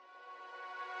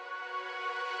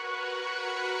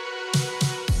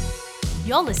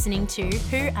You're listening to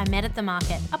Who I Met at the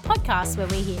Market, a podcast where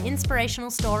we hear inspirational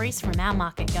stories from our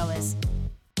market goers.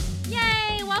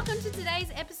 Yay! Welcome to today's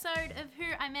episode of Who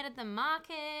I Met at the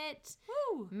Market.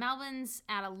 Woo. Melbourne's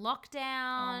out of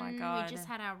lockdown. Oh my God. We just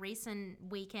had our recent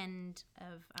weekend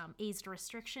of eased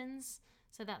restrictions,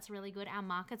 so that's really good. Our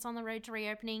market's on the road to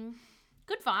reopening.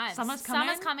 Good vibes. Summer's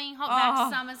coming. Hot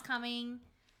back. Summer's coming.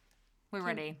 We're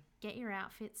ready. Get your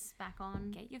outfits back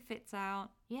on. Get your fits out.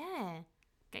 Yeah.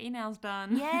 Get your nails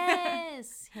done.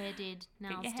 Yes. Hair did.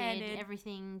 Nails your hair did. did.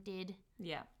 Everything did.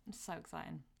 Yeah, it's so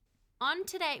exciting. On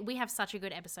today, we have such a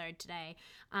good episode today.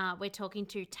 We're talking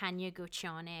to Tanya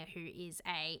Guccione, who is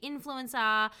a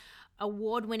influencer,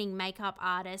 award-winning makeup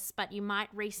artist, but you might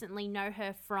recently know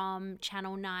her from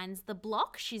Channel 9's The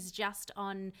Block. She's just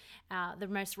on the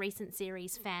most recent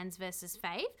series, Fans vs.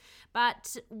 Fave.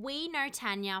 But we know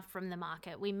Tanya from the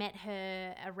market. We met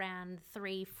her around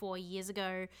 3-4 years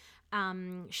ago.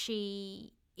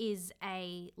 She is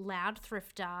a loud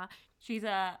thrifter. She's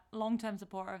a long-term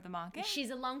supporter of the market. She's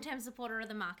a long-term supporter of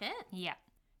the market. Yeah.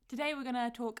 Today we're going to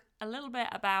talk a little bit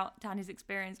about Tanya's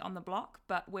experience on the block,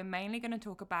 but we're mainly going to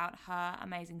talk about her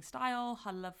amazing style,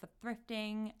 her love for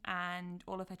thrifting, and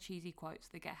all of her cheesy quotes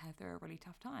that get her through a really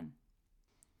tough time.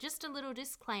 Just a little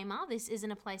disclaimer, this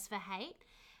isn't a place for hate.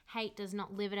 Hate does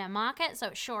not live at our market, so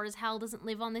it sure as hell doesn't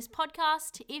live on this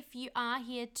podcast. If you are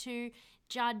here to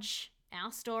judge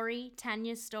our story,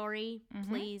 Tanya's story,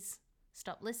 please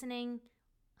stop listening.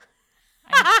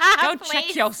 Go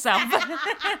check yourself.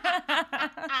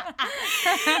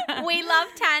 We love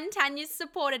Tanya's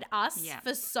supported us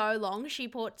for so long.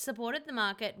 She supported the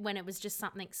market when it was just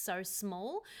something so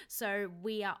small. So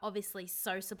we are obviously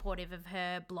so supportive of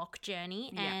her block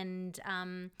journey. Yeah. And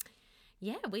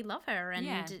we love her.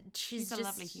 And she's a just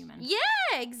lovely human.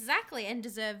 Yeah, exactly. And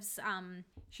deserves...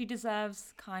 She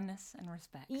deserves kindness and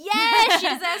respect. Yeah, she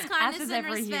deserves kindness and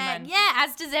every respect. human. Yeah,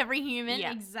 as does every human.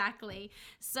 Yeah. Exactly.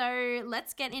 So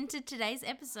let's get into today's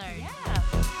episode. Yeah.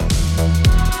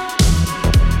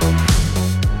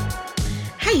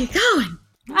 How you going?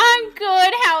 I'm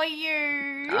good. How are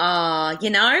you?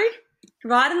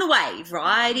 Riding the wave.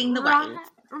 Riding the wave.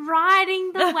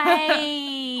 Riding the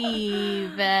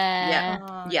wave. Yeah.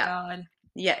 Oh, Yeah. God.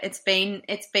 Yeah, it's been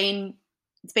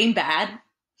bad.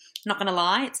 Not gonna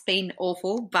lie, it's been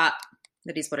awful, but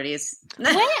it is what it is.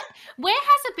 Where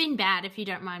has it been bad, if you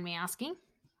don't mind me asking?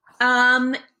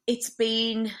 It's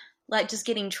been like just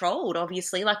getting trolled,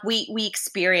 obviously. Like we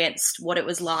experienced what it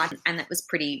was like, and it was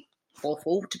pretty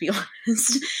awful, to be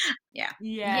honest. Yeah.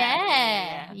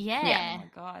 Yeah. Oh my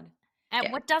God.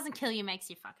 And what doesn't kill you makes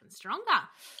you fucking stronger.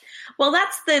 Well,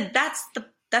 that's what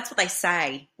they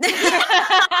say.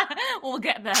 We'll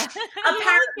get there.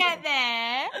 We'll get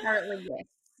there. Apparently,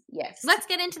 yes. Let's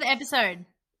get into the episode.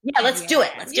 Yeah, let's do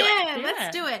it. Let's do it. Let's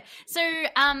do it. So,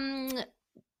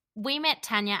 we met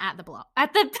Tanya at the block.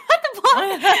 At the block. We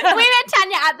met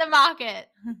Tanya at the market.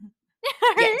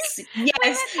 Yes. And I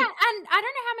don't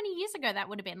know how many years ago that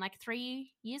would have been, like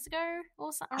 3 years ago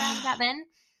or something around about then.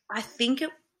 I think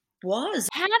it was.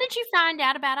 How did you find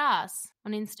out about us?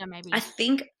 On Insta, maybe? I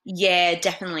think, yeah,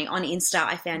 definitely. On Insta,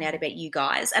 I found out about you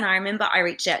guys. And I remember I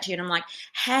reached out to you and I'm like,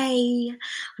 hey,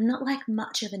 I'm not like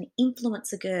much of an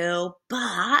influencer girl,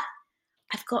 but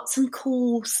I've got some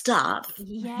cool stuff.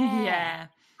 Yeah.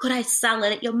 Could I sell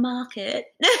it at your market?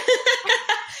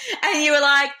 And you were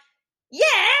like, yeah,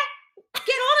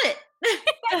 get on it.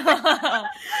 100%.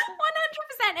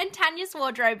 And Tanya's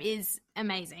wardrobe is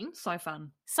amazing. So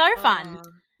fun. So fun.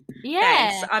 Yeah.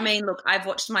 Thanks. I mean, look, I've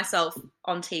watched myself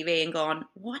on TV and gone,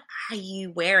 what are you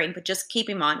wearing? But just keep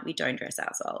in mind, we don't dress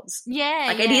ourselves. Yeah.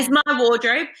 Like, it is my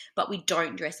wardrobe, but we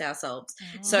don't dress ourselves.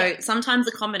 So sometimes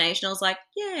the combination, I was like,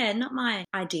 yeah, not my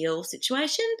ideal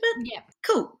situation, but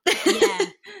cool. Yeah.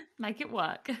 Make it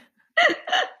work.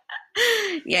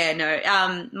 Yeah, no,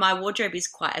 my wardrobe is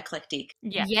quite eclectic.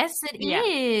 Yeah. Yes, it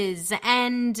is.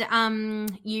 And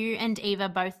you and Eva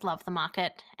both love the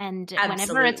market. And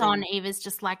whenever it's on, Eva's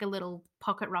just like a little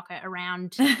pocket rocket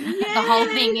around. The whole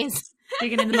thing is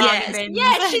digging in the bargain bins.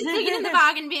 Yeah, she's digging in the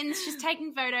bargain bins. She's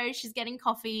taking photos. She's getting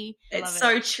coffee. It's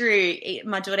so true.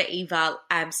 My daughter Eva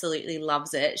absolutely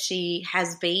loves it. She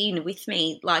has been with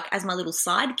me like as my little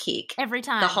sidekick every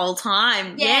time. The whole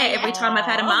time. Yeah, every time I've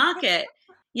had a market.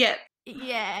 Yeah.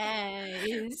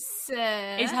 Yes.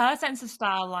 Is her sense of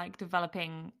style like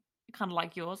developing kind of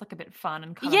like yours, like a bit fun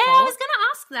and colourful? Yeah, I was going to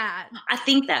ask that. I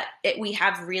think that we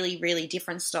have really, really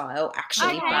different style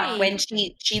actually. Okay. But when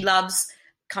she loves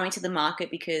coming to the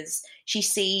market because she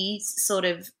sees sort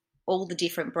of all the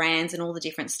different brands and all the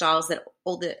different styles that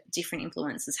all the different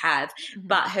influencers have. Mm-hmm.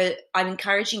 But I'm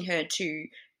encouraging her to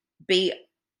be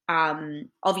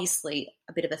obviously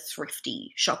a bit of a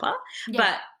thrifty shopper, Yeah.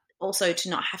 but also to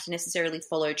not have to necessarily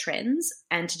follow trends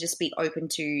and to just be open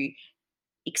to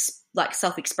like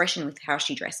self-expression with how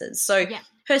she dresses. So Yeah.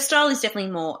 her style is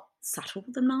definitely more subtle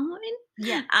than mine.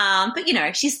 Yeah. But, you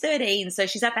know, she's 13, so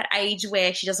she's at that age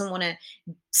where she doesn't want to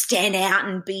stand out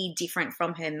and be different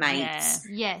from her mates.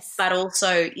 Yes. But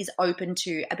also is open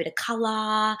to a bit of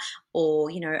colour or,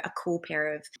 you know, a cool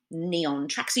pair of neon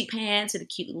tracksuit pants with a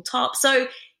cute little top. So,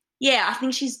 yeah, I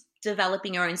think she's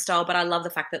developing her own style, but I love the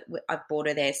fact that I've brought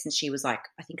her there since she was like,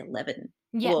 I think 11.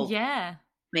 Yeah. Well, Yeah.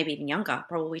 maybe even younger,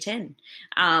 probably 10.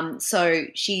 So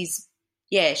she's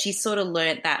sort of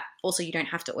learnt that also you don't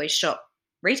have to always shop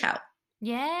retail.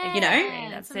 Yeah. You know?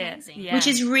 That's it. amazing. Yeah. Which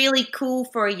is really cool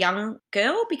for a young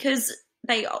girl because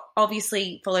they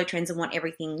obviously follow trends and want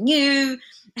everything new.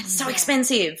 It's so Yeah.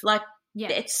 expensive. Like, Yeah.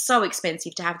 it's so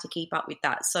expensive to have to keep up with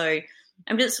that. So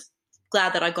I'm just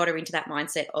glad that I got her into that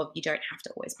mindset of you don't have to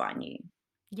always buy new.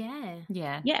 Yeah.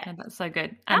 Yeah. Yeah. No, that's so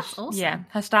good. That's awesome. Yeah.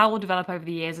 Her style will develop over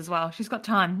the years as well. She's got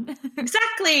time.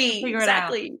 Exactly. Figure it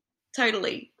out. Exactly.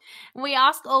 Totally. We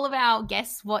asked all of our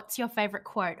guests, what's your favorite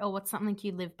quote or what's something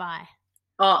you live by?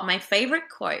 Oh, my favorite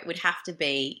quote would have to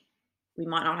be, "We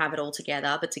might not have it all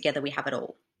together, but together we have it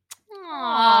all."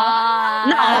 Aww.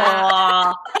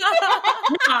 No.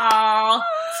 No.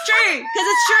 It's true, because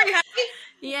it's true, hey?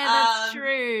 Yeah, that's We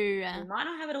true. might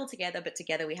not have it all together, but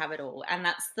together we have it all. And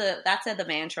that's the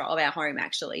mantra of our home,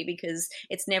 actually, because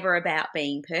it's never about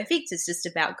being perfect. It's just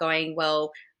about going,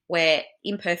 well, we're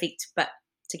imperfect, but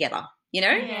together, you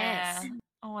know? Yeah. Yes.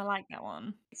 Oh, I like that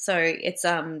one. So it's,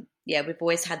 we've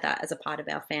always had that as a part of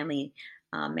our family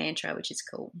mantra, which is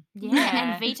cool. Yeah.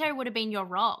 Yeah. And Vito would have been your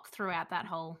rock throughout that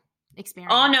whole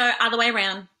experience. Oh, no, other way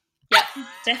around. Yep,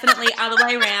 definitely other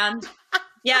way around.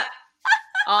 Yep.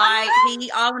 I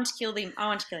want to kill him. I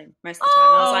want to kill him most of the time.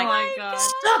 I was Oh like, my God.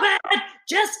 stop it!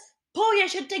 Just pull your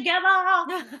shit together.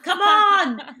 Come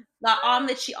on. Like I am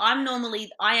the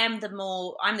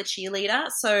cheerleader.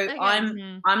 So Okay.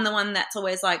 I'm the one that's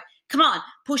always like, come on,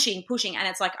 pushing, and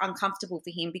it's like uncomfortable for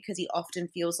him because he often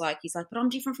feels like he's like, but I'm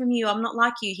different from you. I'm not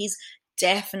like you. He's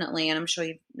definitely, and I'm sure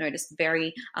you've noticed,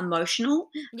 very emotional.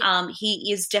 Yeah.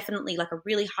 He is definitely like a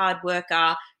really hard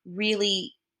worker,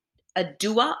 really a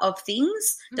doer of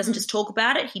things, doesn't Mhm. just talk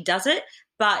about it, he does it,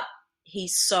 but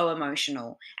he's so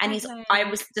emotional. And Okay. I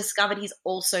was discovered he's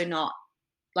also not,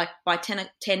 like, by 10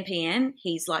 p.m,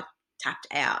 he's like tapped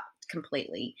out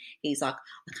completely. He's like,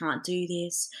 I can't do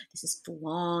this is full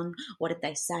on, what did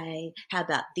they say, how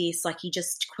about this, like he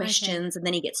just questions and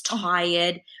then he gets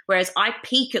tired, whereas I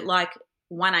peak at like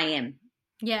 1 a.m.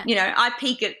 Yeah. You know, I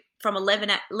peak at from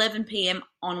 11 p.m.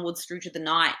 onwards through to the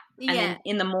night, and then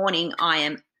in the morning I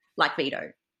am like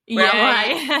Vito. Where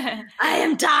I'm like, Yeah. I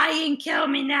am dying, kill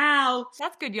me now.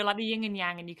 That's good. You're like the yin and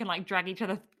yang and you can like drag each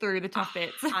other through the tough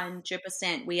bits.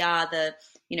 100%. We are the,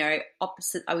 you know,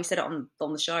 opposite. We said it on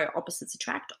the show, opposites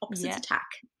attract, opposites attack.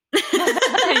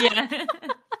 Yeah.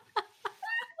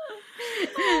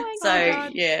 Oh my So,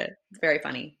 God. yeah, it's very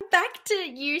funny. Back to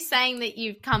you saying that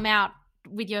you've come out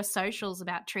with your socials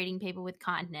about treating people with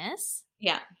kindness.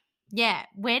 Yeah. Yeah.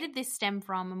 Where did this stem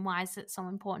from and why is it so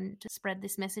important to spread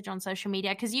this message on social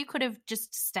media? Because you could have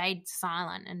just stayed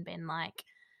silent and been like,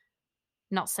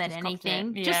 not said Just copped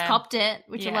anything. it. Just Yeah. copped it,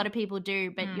 which a Yeah. lot of people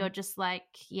do, but you're just like,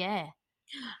 yeah.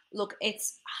 Look,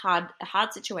 it's a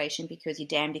hard situation because you're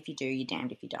damned if you do, you're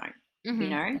damned if you don't, Mhm. you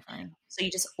know? Definitely. So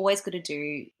you just always got to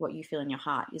do what you feel in your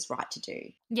heart is right to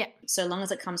do. Yeah. So long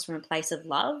as it comes from a place of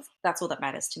love, that's all that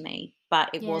matters to me. But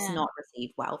it was Yeah. not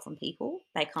received well from people.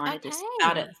 They kind of just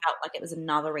Okay. felt like it was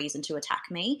another reason to attack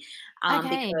me,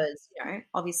 Okay. because, you know,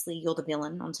 obviously you're the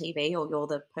villain on TV or you're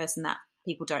the person that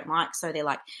people don't like. So they're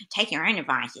like, take your own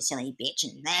advice, you silly bitch,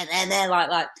 and they're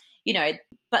like, you know.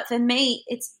 But for me,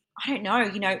 it's, I don't know,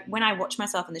 you know, when I watched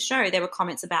myself in the show, there were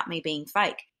comments about me being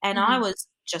fake. And I was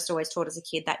just always taught as a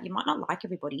kid that you might not like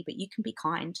everybody, but you can be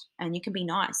kind and you can be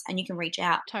nice and you can reach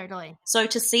out. Totally. So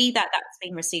to see that that's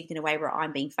being received in a way where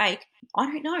I'm being fake, I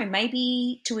don't know,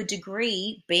 maybe to a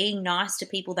degree being nice to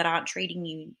people that aren't treating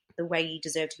you the way you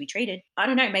deserve to be treated, I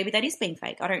don't know, maybe that is being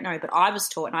fake. I don't know, but I was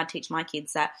taught, and I teach my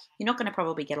kids, that you're not going to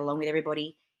probably get along with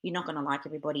everybody. You're not going to like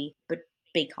everybody, but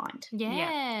be kind.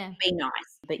 Yeah. Be nice.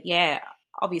 But yeah,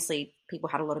 obviously people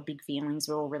had a lot of big feelings.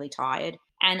 We're all really tired.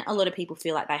 And a lot of people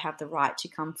feel like they have the right to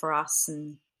come for us,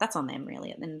 and that's on them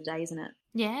really at the end of the day, isn't it?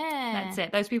 Yeah. That's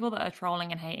it. Those people that are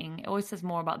trolling and hating, it always says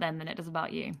more about them than it does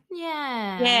about you.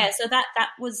 Yeah. Yeah, so that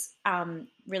was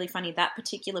really funny. That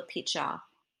particular picture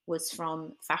was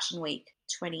from Fashion Week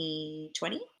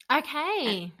 2020.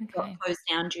 Okay. Got closed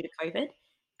down due to COVID.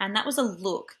 And that was a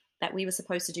look that we were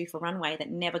supposed to do for runway that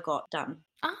never got done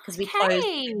because we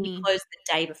Okay. closed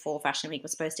the day before Fashion Week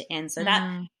was supposed to end. So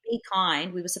that Be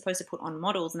Kind, we were supposed to put on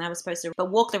models, and they were supposed to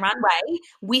walk the runway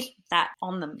with that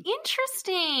on them.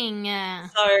 Interesting.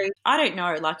 So I don't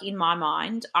know. Like, in my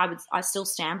mind, I still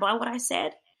stand by what I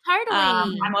said.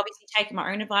 Totally. I'm obviously taking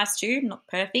my own advice too. I'm not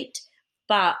perfect,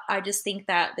 but I just think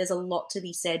that there's a lot to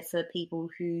be said for people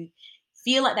who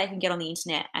feel like they can get on the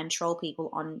internet and troll people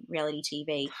on reality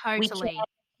TV. Totally. We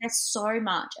care so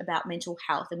much about mental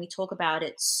health, and we talk about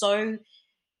it so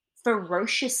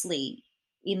ferociously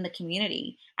in the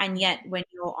community, and yet when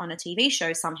you're on a TV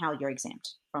show, somehow you're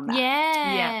exempt from that.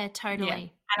 Yeah, totally.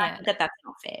 Yeah. And I think that that's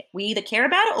not fair. We either care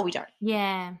about it or we don't.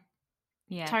 Yeah.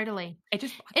 Yeah. Totally.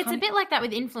 It's a bit like that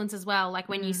with influence as well. Like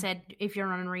when you said if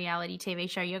you're on a reality TV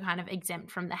show, you're kind of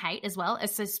exempt from the hate as well.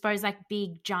 So I suppose like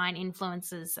big giant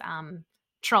influencers,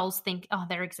 trolls think, oh,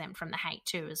 they're exempt from the hate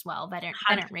too as well. They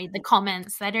don't read the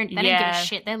comments. They don't give a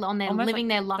shit. They're on there Almost living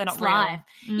like their life. they're not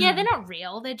real. Yeah, they're not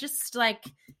real. They're just like,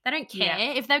 they don't care.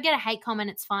 Yeah. If they get a hate comment,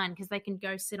 it's fine because they can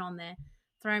go sit on their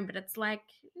throne. But it's like,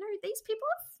 no, these people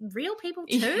are real people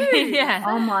too. Yeah.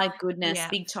 Oh my goodness, Yeah.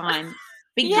 big time.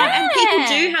 Big time. And people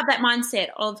do have that mindset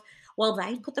of, well,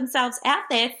 they put themselves out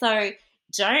there, so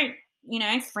don't,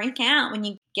 freak out when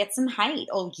you get some hate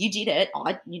or you did it.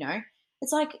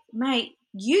 It's like, mate,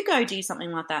 you go do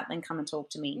something like that, then come and talk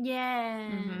to me.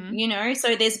 Yeah.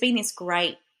 So there's been this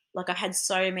great, like, I've had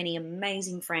so many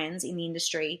amazing friends in the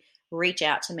industry reach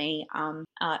out to me.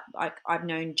 I've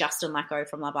known Justin Lacko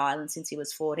from Love Island since he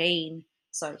was 14.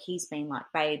 So he's been like,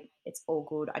 babe, it's all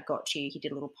good. I got you. He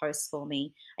did a little post for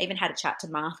me. I even had a chat to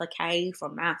Martha Kay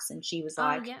from Maths, and she was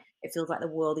like, it feels like the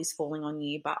world is falling on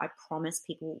you, but I promise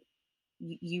people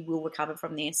you will recover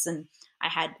from this. And I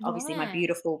had obviously my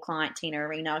beautiful client, Tina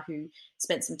Arena, who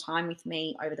spent some time with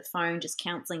me over the phone, just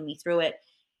counselling me through it.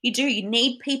 You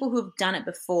need people who have done it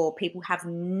before. People have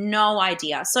no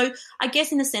idea. So I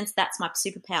guess in a sense, that's my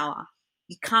superpower.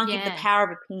 You can't give the power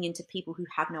of opinion to people who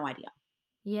have no idea.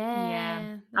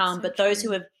 Yeah. But those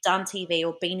who have done TV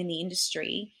or been in the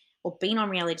industry or been on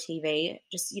reality TV,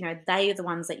 just, they are the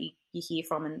ones that you hear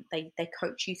from, and they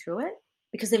coach you through it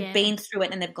because they've been through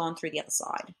it and they've gone through the other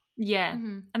side. Yeah.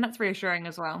 And that's reassuring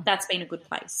as well. That's been a good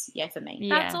place, for me.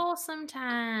 That's awesome,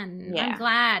 Tan. Yeah. I'm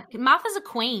glad. Martha's a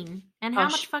queen, and how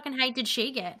much fucking hate did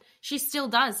she get? She still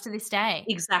does to this day.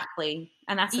 Exactly.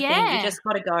 And that's the thing. You just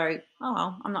got to go, oh,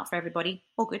 well, I'm not for everybody.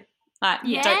 All good. Like,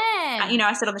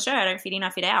 I said on the show, I don't fit in,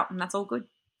 I fit out, and that's all good.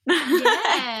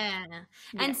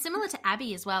 And similar to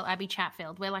Abby as well, Abby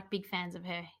Chatfield, we're like big fans of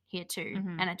her here too,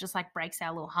 and it just like breaks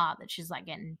our little heart that she's like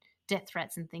getting death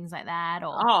threats and things like that,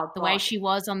 or the way she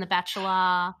was on The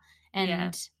Bachelor, and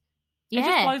it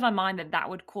just blows my mind that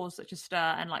would cause such a stir,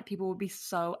 and like people would be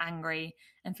so angry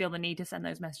and feel the need to send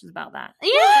those messages about that. Well,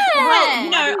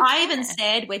 I even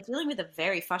said we're dealing with a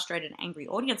very frustrated and angry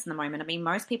audience in the moment. I mean,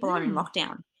 most people are in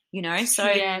lockdown. So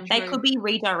they could be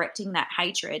redirecting that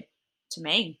hatred to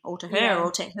me or to her or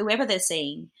to whoever they're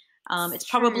seeing. It's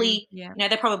probably,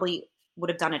 they probably would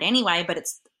have done it anyway, but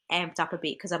it's amped up a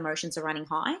bit because emotions are running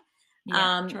high.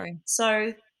 True.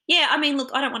 So, I mean,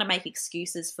 look, I don't want to make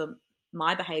excuses for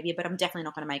my behaviour, but I'm definitely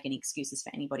not going to make any excuses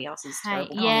for anybody else's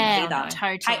terrible comments either.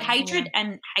 Totally.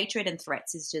 Hatred and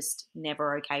threats is just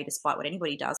never okay, despite what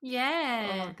anybody does.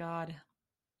 Yeah. Oh, God.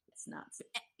 It's nuts.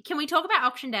 Can we talk about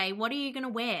auction day? What are you going to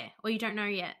wear? Or you don't know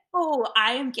yet? Oh,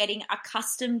 I am getting a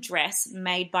custom dress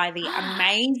made by the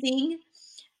amazing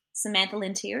Samantha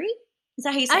Lentiri. Is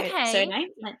that how you say her name?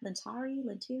 Lentiri?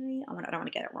 I don't want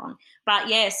to get it wrong. But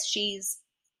yes, she's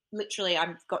literally,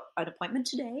 I've got an appointment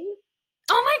today.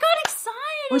 Oh my God,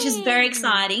 exciting. Which is very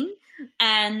exciting.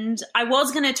 And I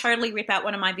was going to totally rip out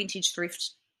one of my vintage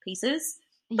thrift pieces.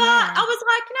 But I was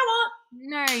like, you know what?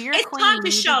 No, you're it's a queen. Time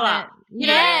to show up. You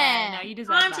know? No, you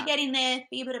deserve time that. to get in there,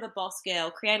 be a bit of a boss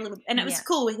girl, create a little. And it was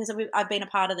cool because I've been a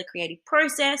part of the creative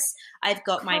process. I've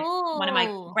got one of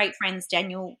my great friends,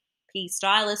 Daniel P.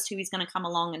 Stylist, who is going to come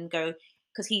along and go,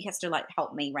 because he has to like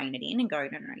help me rein it in and go,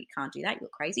 no, you can't do that. You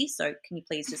look crazy. So can you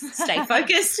please just stay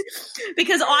focused?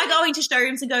 Because I go into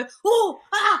showrooms and go,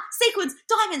 sequins,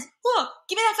 diamonds, look,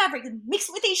 give me that fabric and mix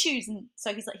it with these shoes. And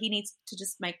so he's like, he needs to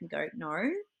just make me go, no,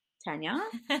 Tanya,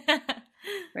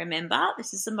 remember,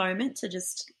 this is the moment to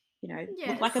just,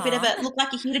 look like look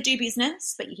like you're here to do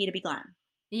business, but you're here to be glam.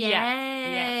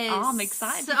 Yes. Oh, I'm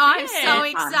excited. I'm so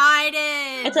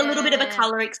excited. It's a little bit of a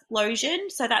colour explosion,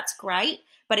 so that's great,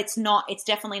 but it's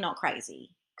definitely not crazy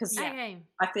because I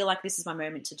feel like this is my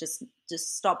moment to just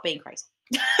stop being crazy.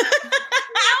 No,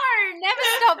 never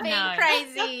stop being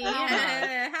crazy. Hell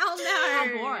no. How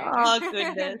boring. Oh,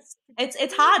 goodness.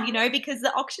 It's hard, because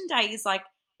the auction day is like,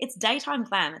 it's daytime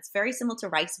glam. It's very similar to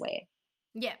racewear.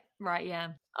 Yeah. Right, yeah.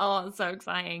 Oh, it's so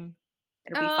exciting.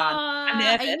 It'll be fun. I'm Are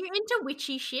nervous. you into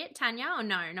witchy shit, Tanya, or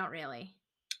no, not really?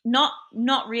 Not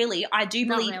really. I do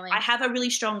Not believe, really. I have a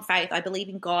really strong faith. I believe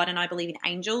in God and I believe in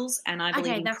angels and I believe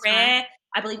Okay, in that's prayer. fine.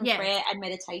 I believe in Yes. prayer and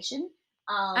meditation.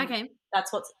 Okay.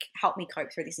 That's what's helped me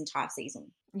cope through this entire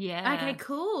season. Yeah. Okay,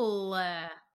 cool.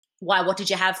 Why? What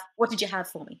did you have? What did you have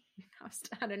for me?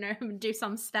 I don't know, do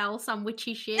some spell, some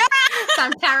witchy shit,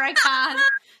 some tarot cards,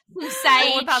 some Or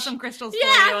sage. whip out some crystals for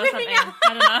Yeah, you or something. yeah. I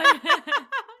don't know.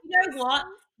 You know what?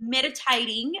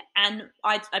 Meditating, and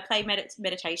I play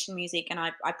meditation music and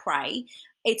I pray.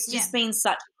 It's just been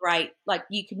such great, like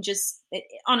you can just,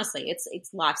 honestly,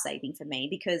 it's life-saving for me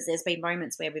because there's been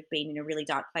moments where we've been in a really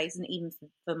dark place and even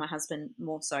for my husband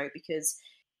more so because,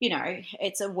 you know,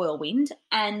 it's a whirlwind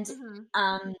and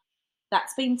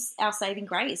that's been our saving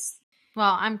grace.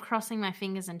 Well, I'm crossing my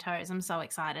fingers and toes. I'm so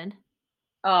excited.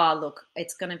 Oh, look,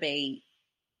 it's going to be...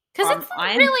 Because it's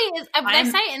really, they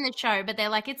say it in the show, but they're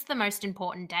like, it's the most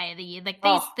important day of the year. Like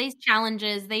these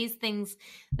challenges, these things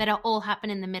that are all happen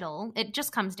in the middle, it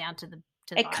just comes down to the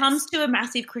It comes to a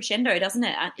massive crescendo, doesn't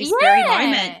it? At this Yeah, very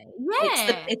moment.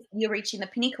 yeah. You're reaching the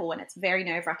pinnacle and it's very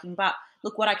nerve-wracking. But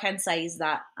look, what I can say is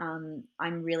that I'm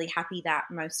really happy that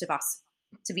most of us,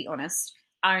 to be honest,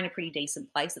 are in a pretty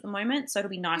decent place at the moment. So it'll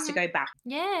be nice to go back.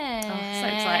 Yeah. Oh, so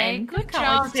exciting. Good Can't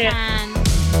job, wait to see it. Tan.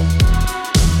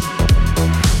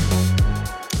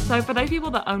 So for those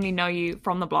people that only know you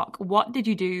from the block, what did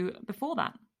you do before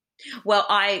that? Well,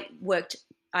 I work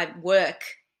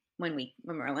when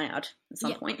we're allowed at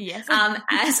some point. Yes.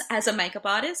 As a makeup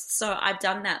artist. So I've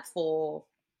done that for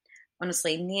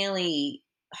honestly nearly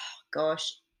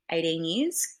 18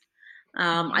 years.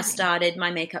 I started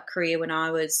my makeup career when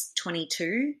I was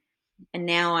 22 and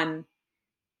now I'm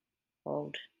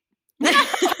old.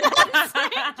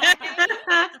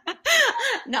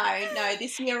 No,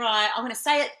 this year I'm going to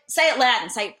say it loud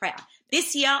and say it proud.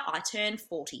 This year I turned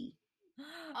 40.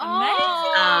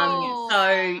 Oh,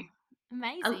 so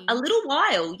amazing. a little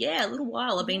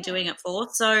while I've been doing it for.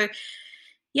 So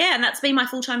yeah, and that's been my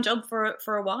full-time job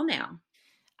for a while now.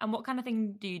 And what kind of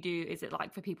thing do you do? Is it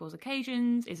like for people's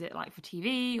occasions? Is it like for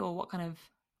TV or what kind of...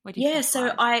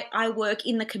 So I work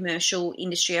in the commercial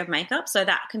industry of makeup, so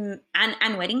that can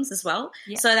and weddings as well.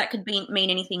 Yeah. So that could mean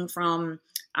anything from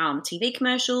TV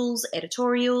commercials,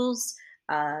 editorials,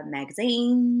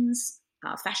 magazines,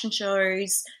 fashion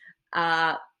shows.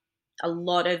 We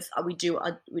do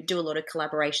a lot of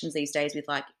collaborations these days with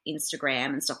like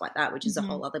Instagram and stuff like that, which is a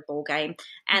whole other ball game.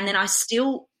 And then I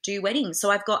still do weddings, so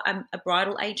I've got a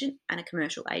bridal agent and a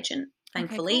commercial agent.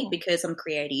 Thankfully, because I'm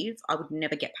creative, I would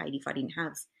never get paid if I didn't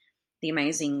have the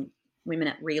amazing women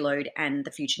at Reload and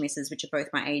the Future Misses, which are both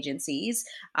my agencies.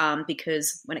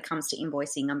 Because when it comes to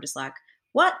invoicing, I'm just like,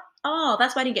 what? Oh,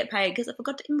 that's why I didn't get paid because I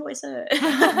forgot to invoice her.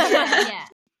 Yeah.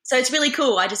 So it's really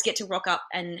cool. I just get to rock up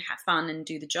and have fun and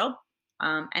do the job.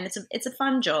 And it's a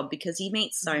fun job because you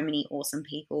meet so many awesome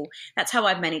people. That's how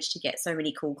I've managed to get so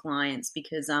many cool clients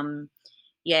because,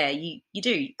 you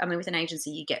do. I mean, with an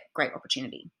agency, you get great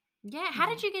opportunity. Yeah. How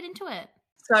did you get into it?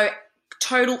 So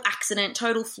total accident,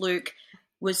 total fluke.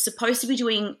 Was supposed to be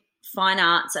doing fine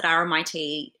arts at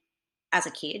RMIT as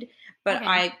a kid, but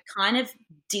I kind of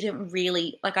didn't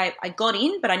really, like I got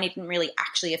in, but I didn't really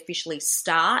actually officially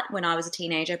start when I was a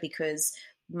teenager because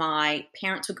my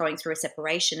parents were going through a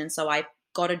separation, and so I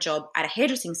got a job at a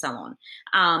hairdressing salon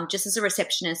just as a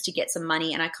receptionist to get some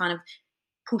money, and I kind of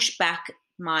pushed back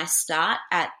my start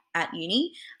at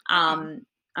uni.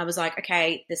 I was like,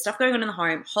 okay, there's stuff going on in the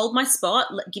home. Hold my spot.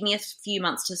 Give me a few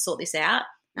months to sort this out.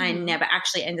 And I never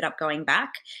actually ended up going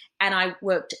back. And I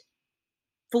worked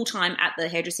full-time at the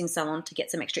hairdressing salon to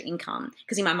get some extra income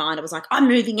because in my mind I was like, I'm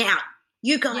moving out.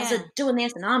 You guys are doing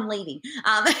this and I'm leaving.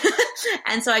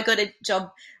 And so I got a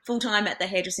job full-time at the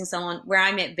hairdressing salon where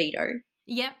I met Vito.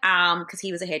 Yep. Because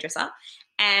he was a hairdresser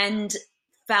and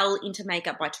fell into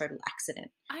makeup by total accident.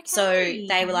 Okay. So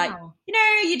they were like,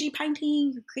 you do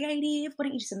painting, you're creative, why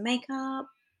don't you do some makeup?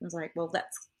 I was like, well,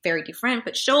 that's very different,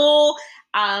 but sure.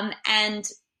 And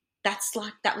that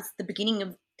was the beginning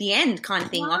of the end kind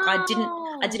of thing. Wow. Like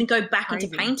I didn't go back into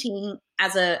painting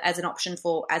as an option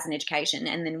as an education,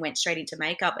 and then went straight into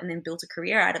makeup and then built a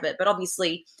career out of it. But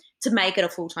obviously to make it a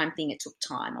full-time thing, it took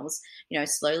time. I was,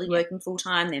 slowly working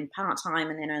full-time, then part-time,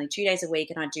 and then only 2 days a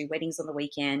week. And I'd do weddings on the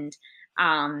weekend,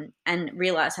 and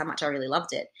realized how much I really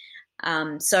loved it.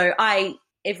 So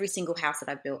every single house that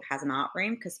I've built has an art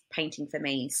room because painting for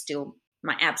me is still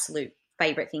my absolute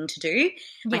favorite thing to do,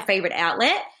 my favorite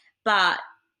outlet. But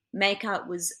makeup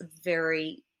was a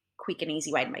very quick and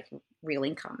easy way to make real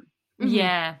income.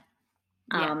 Yeah.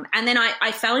 And then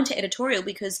I fell into editorial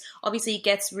because obviously it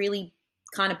gets really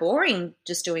kind of boring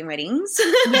just doing weddings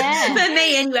for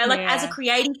me anyway. Like as a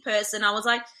creative person, I was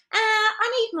like,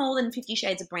 I need more than 50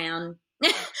 Shades of Brown.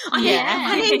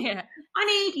 I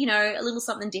need, you know, a little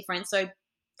something different. So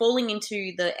falling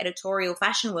into the editorial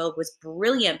fashion world was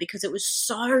brilliant because it was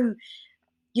so,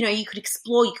 you know, you could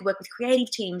explore, you could work with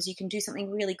creative teams, you can do something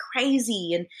really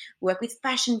crazy and work with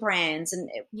fashion brands and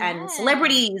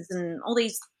celebrities and all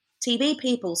these TV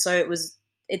people. So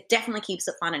it definitely keeps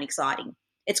it fun and exciting.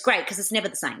 It's great because it's never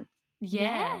the same.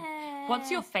 Yeah. What's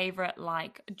your favorite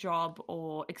like job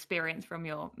or experience from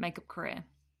your makeup career?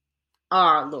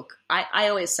 Oh, look, I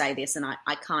always say this and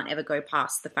I can't ever go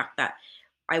past the fact that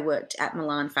I worked at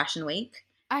Milan Fashion Week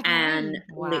and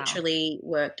literally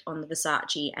worked on the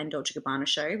Versace and Dolce & Gabbana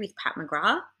show with Pat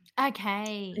McGrath.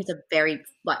 Okay. Who's a very,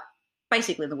 like,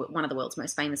 basically one of the world's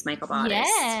most famous makeup artists.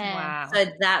 Yeah. Wow. So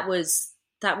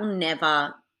that will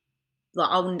never, like,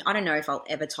 I don't know if I'll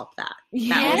ever top that.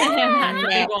 That was That's a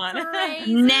big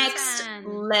one. next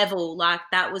level. Like,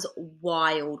 that was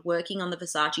wild. Working on the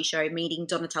Versace show, meeting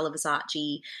Donatella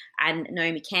Versace and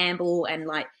Naomi Campbell, and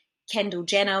like Kendall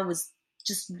Jenner was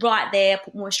just right there,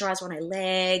 put moisturizer on her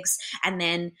legs, and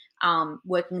then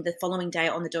working the following day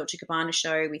on the Dolce & Gabbana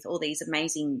show with all these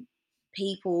amazing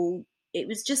people. It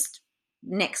was just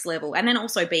next level. And then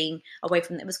also being away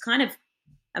from it was kind of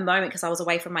a moment because I was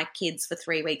away from my kids for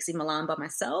 3 weeks in Milan by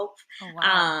myself. Oh,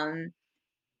 wow.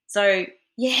 So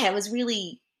yeah, it was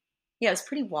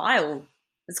pretty wild. It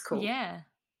was cool. Yeah.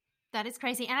 That is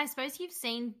crazy. And I suppose you've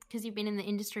seen, because you've been in the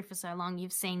industry for so long,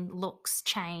 you've seen looks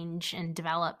change and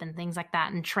develop and things like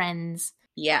that and trends.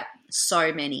 Yeah,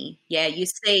 so many. Yeah, you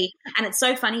see. And it's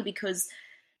so funny because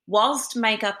whilst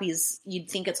makeup is, you'd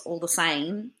think it's all the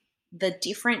same, the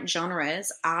different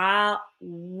genres are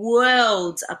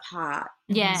worlds apart.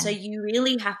 Yeah. So you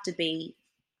really have to be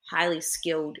highly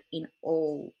skilled in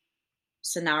all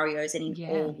scenarios and in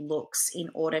all looks in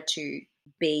order to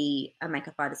be a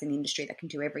makeup artist in the industry that can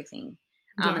do everything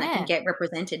and that can get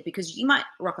represented, because you might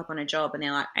rock up on a job and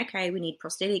they're like, okay, we need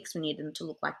prosthetics, we need them to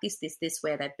look like this,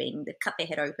 where they've cut their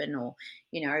head open, or,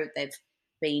 you know, they've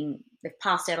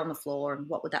passed out on the floor, and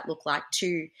what would that look like,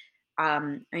 to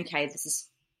okay, this is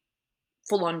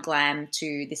full on glam,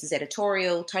 to this is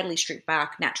editorial, totally stripped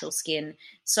back, natural skin.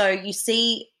 So you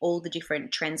see all the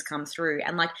different trends come through,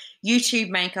 and like YouTube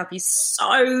makeup is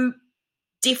so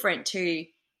different to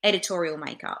editorial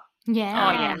makeup.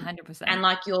 Yeah. 100%. And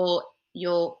like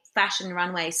your fashion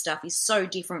runway stuff is so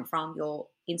different from your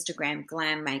Instagram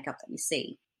glam makeup that you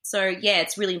see. So yeah,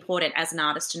 it's really important as an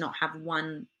artist to not have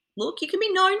one look. You can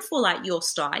be known for like your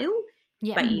style,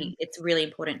 but it's really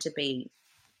important to be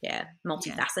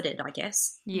multifaceted, I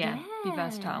guess. Yeah, be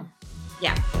versatile.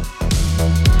 Yeah.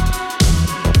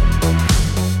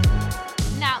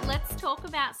 Now let's talk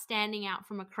about standing out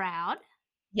from a crowd.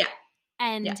 Yeah.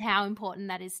 And how important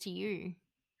that is to you.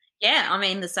 Yeah, I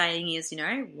mean, the saying is, you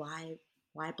know, why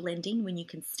blend in when you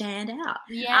can stand out?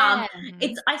 Yeah.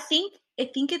 I think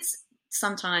it's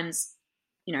sometimes,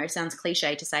 you know, it sounds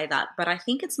cliche to say that, but I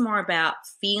think it's more about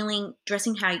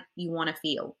dressing how you want to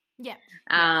feel. Yeah.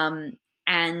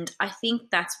 And I think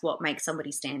that's what makes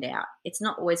somebody stand out. It's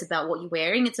not always about what you're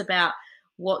wearing. It's about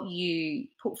what you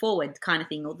put forward, kind of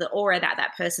thing, or the aura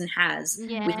that person has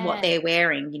with what they're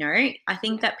wearing, you know. I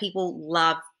think that people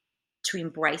love to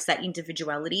embrace that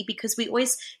individuality because we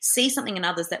always see something in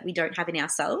others that we don't have in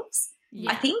ourselves,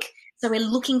 I think. So we're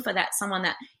looking for that, someone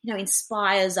that, you know,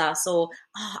 inspires us, or,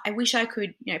 oh, I wish I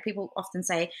could, you know, people often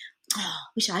say, oh,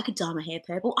 I wish I could dye my hair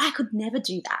purple. I could never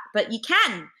do that, but you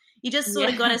can. You just sort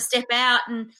of got to step out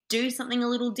and do something a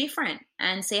little different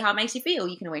and see how it makes you feel.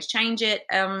 You can always change it.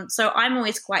 So I'm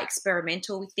always quite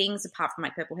experimental with things, apart from my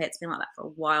purple hair. It's been like that for a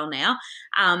while now.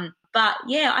 But,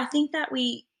 yeah, I think that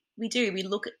we do. We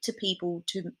look to people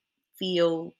to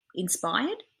feel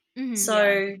inspired. Mm-hmm,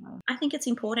 so I think it's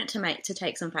important to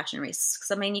take some fashion risks,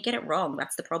 because, I mean, you get it wrong.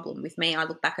 That's the problem with me. I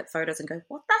look back at photos and go,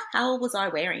 what the hell was I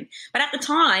wearing? But at the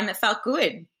time, it felt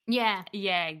good. Yeah.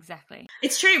 Yeah, exactly.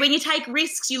 It's true. When you take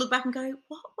risks, you look back and go,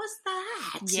 what was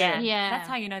that? Yeah. That's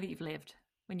how you know that you've lived.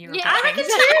 When you're I reckon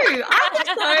too. I think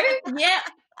so. Yeah,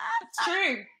 it's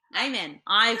true. Amen.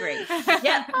 I agree.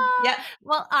 Yep.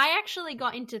 Well, I actually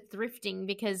got into thrifting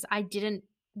because I didn't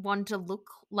want to look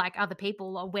like other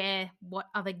people or wear what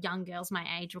other young girls my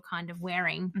age were kind of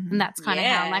wearing. Mm-hmm. And that's kind of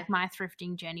how like my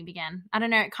thrifting journey began. I don't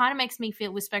know, it kind of makes me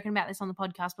feel, we've spoken about this on the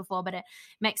podcast before, but it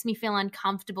makes me feel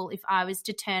uncomfortable if I was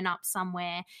to turn up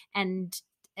somewhere and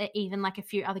even like a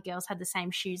few other girls had the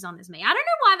same shoes on as me. I don't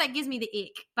know why that gives me the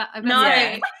ick, but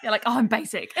you're like, oh, I'm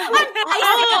basic. The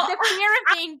fear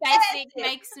of being basic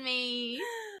makes me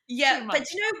Yeah, but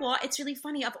do you know what? It's really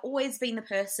funny. I've always been the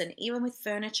person, even with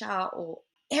furniture or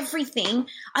everything,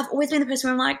 I've always been the person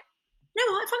where I'm like, you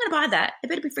know what? If I'm going to buy that, it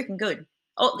better be freaking good.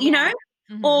 Or, you know,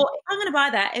 or if I'm going to buy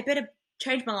that, it better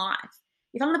change my life.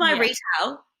 If I'm going to buy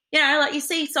retail, you know, like you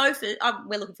see sofa,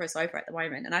 we're looking for a sofa at the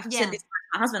moment. And I've said this to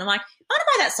my husband. I'm like, if I'm going to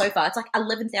buy that sofa, it's like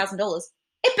 $11,000.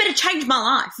 It better change my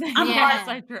life. That's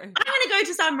so true. I'm going to go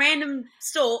to some random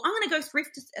store. I'm going to go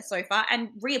thrift a sofa and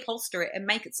reupholster it and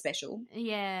make it special.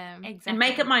 Yeah, exactly. And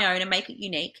make it my own and make it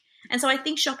unique. And so I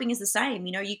think shopping is the same.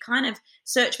 You know, you kind of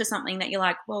search for something that you're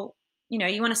like, well, you know,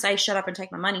 you want to say shut up and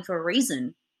take my money for a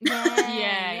reason.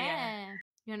 Yeah.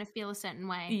 You want to feel a certain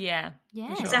way. Yeah.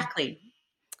 Yeah. Sure. Exactly.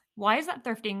 Why is that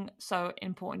thrifting so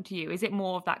important to you? Is it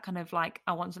more of that kind of like,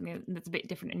 I want something that's a bit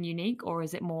different and unique, or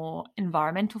is it more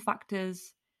environmental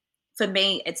factors? For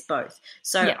me, it's both.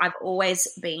 So I've always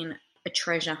been a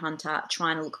treasure hunter,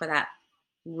 trying to look for that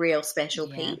real special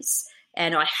piece.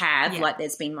 And I have, like,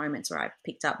 there's been moments where I've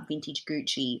picked up vintage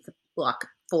Gucci for like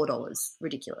 $4,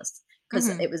 ridiculous, because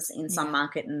it was in some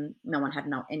market and no one had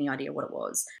any idea what it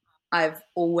was. I've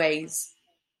always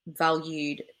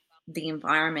valued the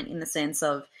environment in the sense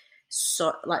of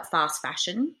like fast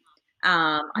fashion.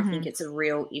 I think it's a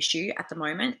real issue at the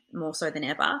moment, more so than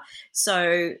ever.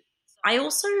 So I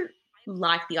also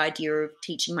like the idea of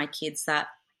teaching my kids that,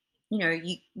 you know,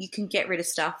 you can get rid of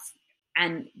stuff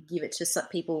and give it to some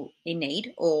people in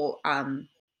need, or,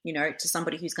 you know, to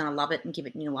somebody who's going to love it and give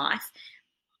it new life.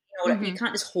 You know, you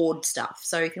can't just hoard stuff.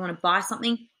 So if you want to buy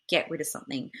something, get rid of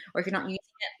something. Or if you're not using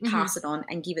it, pass it on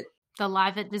and give it the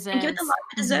life it deserves. And give it the life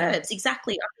it deserves.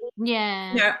 Exactly.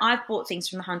 Yeah. You know, I've bought things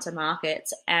from the Hunter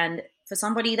markets, and for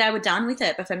somebody they were done with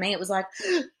it, but for me it was like,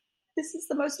 this is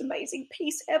the most amazing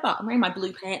piece ever. I'm wearing my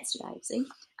blue pants today, see?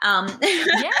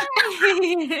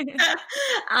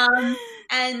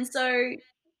 And so,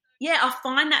 yeah, I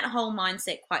find that whole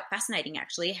mindset quite fascinating,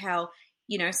 actually, how,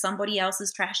 you know, somebody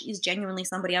else's trash is genuinely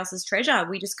somebody else's treasure.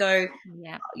 We just go,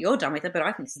 oh, you're done with it, but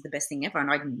I think this is the best thing ever, and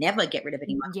I'd never get rid of it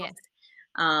in my closet.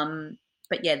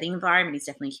 But, yeah, the environment is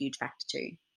definitely a huge factor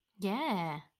too.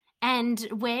 Yeah. And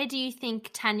where do you think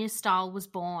Tanya's style was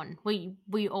born? Were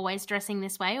you always dressing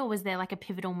this way, or was there like a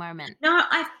pivotal moment? No,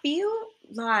 I feel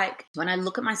like when I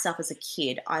look at myself as a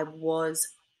kid, I was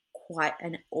quite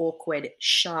an awkward,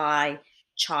 shy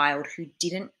child who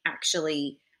didn't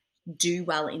actually do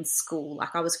well in school.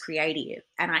 Like, I was creative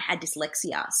and I had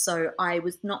dyslexia, so I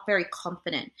was not very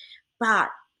confident. But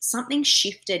something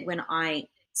shifted when I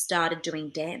started doing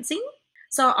dancing.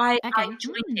 So I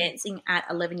joined dancing at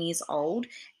 11 years old,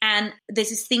 and there's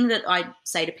this thing that I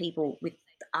say to people with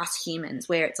us humans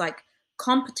where it's like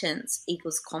competence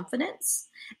equals confidence.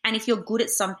 And if you're good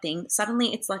at something,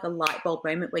 suddenly it's like a light bulb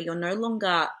moment where you're no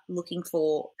longer looking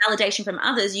for validation from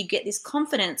others. You get this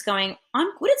confidence going, I'm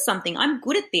good at something. I'm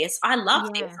good at this. I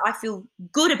love this. I feel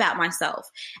good about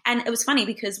myself. And it was funny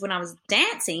because when I was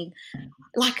dancing,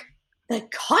 like the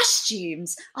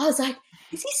costumes, I was like,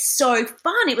 this is so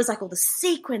fun. It was like all the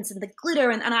sequins and the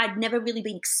glitter, and I'd never really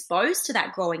been exposed to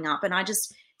that growing up. And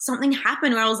something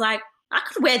happened where I was like, I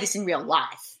could wear this in real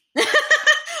life.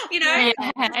 You know,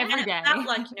 every day. It felt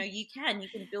like, you know, you can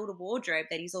build a wardrobe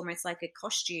that is almost like a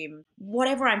costume.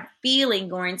 Whatever I'm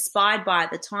feeling or inspired by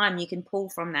at the time, you can pull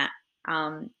from that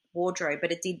wardrobe.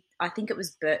 But I think it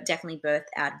was definitely birthed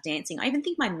out of dancing. I even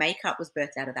think my makeup was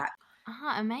birthed out of that.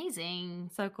 Amazing.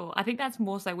 So cool. I think that's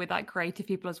more so with like creative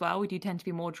people as well. We do tend to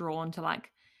be more drawn to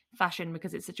like fashion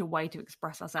because it's such a way to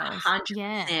express ourselves. 100%.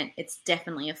 Yeah. It's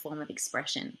definitely a form of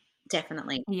expression.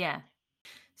 Definitely. Yeah.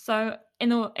 So in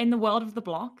the world of the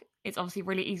block, it's obviously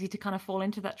really easy to kind of fall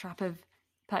into that trap of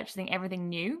purchasing everything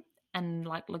new and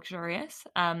like luxurious,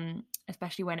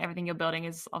 especially when everything you're building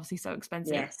is obviously so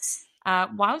expensive. Yes.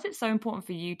 Why was it so important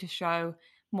for you to show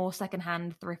more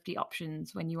secondhand thrifty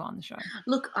options when you were on the show?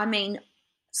 Look, I mean,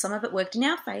 some of it worked in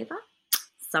our favour.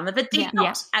 Some of it did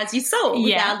not, as you saw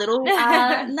with our little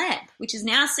lamp, which is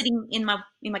now sitting in my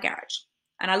garage.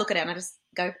 And I look at it and I just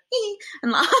go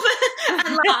and laugh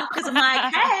because I'm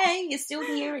like, hey, you're still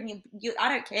here, and you I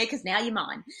don't care because now you're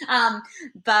mine.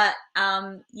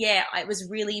 It was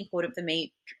really important for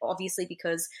me, obviously,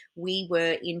 because we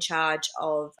were in charge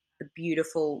of the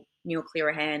beautiful New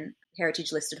Clearahan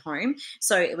heritage listed home.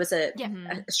 So it was a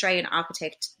Australian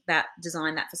architect that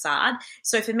designed that facade.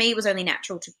 So for me, it was only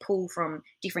natural to pull from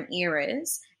different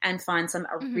eras and find some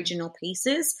original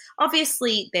pieces.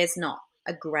 Obviously, there's not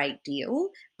a great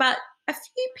deal, but a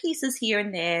few pieces here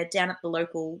and there down at the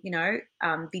local,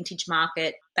 vintage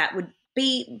market that would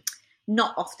be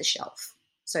not off the shelf.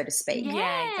 so to speak.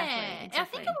 Yeah, exactly, I think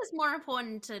exactly. it was more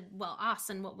important to, well, us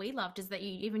and what we loved is that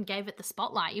you even gave it the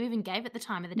spotlight. You even gave it the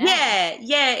time of the day.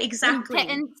 Yeah, exactly.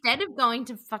 Instead of going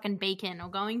to fucking Beacon or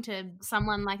going to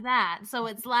someone like that. So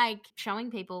it's like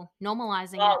showing people,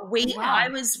 normalizing it as well. I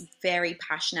was very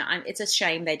passionate. It's a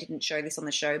shame they didn't show this on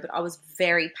the show, but I was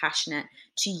very passionate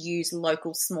to use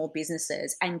local small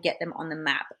businesses and get them on the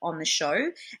map on the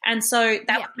show. And so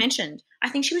that was mentioned. I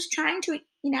think she was trying to,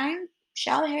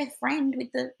 show her friend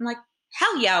with the, I'm like,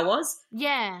 hell yeah, I was.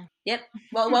 Yeah. Yep.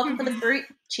 Well, welcome for the fruit.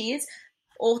 Cheers.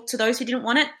 Or to those who didn't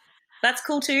want it, that's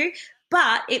cool too.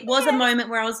 But it was a moment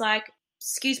where I was like,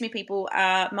 excuse me, people,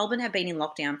 Melbourne have been in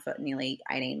lockdown for nearly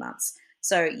 18 months.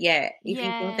 So, if you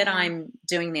think that I'm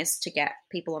doing this to get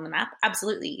people on the map,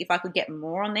 absolutely. If I could get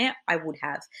more on there, I would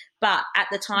have. But at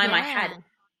the time I had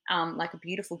like a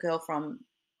beautiful girl from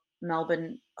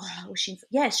Melbourne. Oh, was she?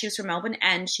 Yeah, she was from Melbourne,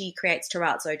 and she creates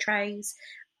terrazzo trays.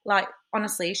 Like,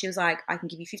 honestly, she was like, I can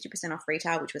give you 50% off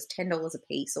retail, which was $10 a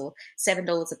piece or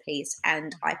 $7 a piece,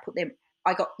 and I put them.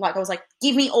 I was like,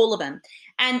 give me all of them,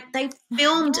 and they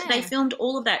filmed. They filmed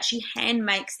all of that. She hand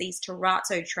makes these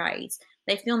terrazzo trays.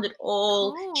 They filmed it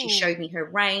all. Cool. She showed me her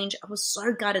range. I was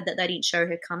so gutted that they didn't show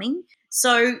her coming.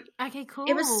 So okay, cool.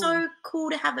 It was so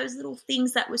cool to have those little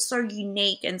things that were so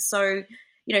unique and so,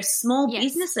 small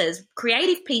businesses,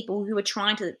 creative people who are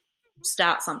trying to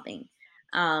start something.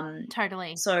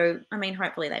 Totally. So, I mean,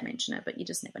 hopefully they mention it, but you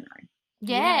just never know.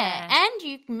 Yeah. And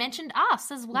you mentioned us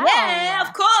as well. Yeah,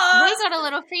 of course. We got a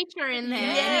little feature in there.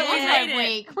 Yeah, that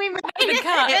week. We made the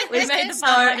cut. We made the So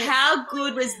how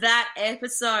good was that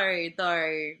episode,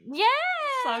 though? Yeah.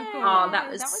 So cool. Oh,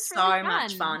 that was so really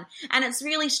much fun. And it's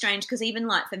really strange because even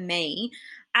like for me,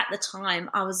 at the time,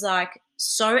 I was like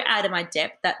so out of my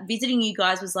depth that visiting you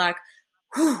guys was like,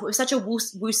 whew, it was such a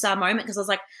woosah moment because I was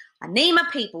like, I need my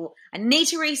people. I need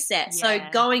to reset. Yeah. So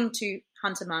going to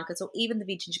hunter markets or even the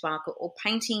vintage market or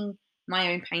painting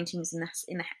my own paintings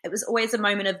it was always a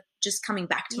moment of just coming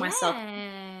back to myself.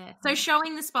 So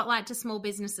showing the spotlight to small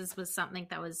businesses was something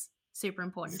that was super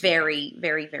important. Very,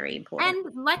 very, very important.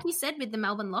 And like you said, with the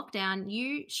Melbourne lockdown,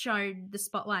 you showed the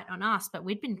spotlight on us, but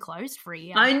we'd been closed for a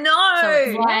year. I know. So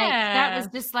it's like, that was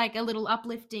just like a little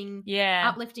uplifting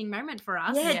moment for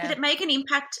us. Yeah, did it make an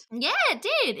impact? Yeah, it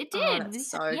did. It did. Oh, that's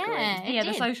so good. Yeah,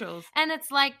 the socials. And it's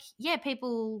like,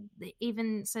 people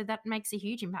even so that makes a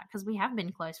huge impact because we have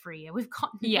been closed for a year. We've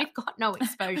got no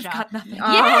exposure. We've got nothing.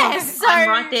 Yeah, so I'm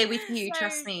right there with you.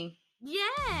 Trust me.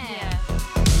 Yeah.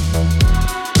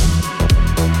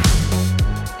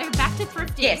 Back to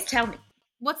thrifting. Yes, tell me.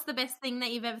 What's the best thing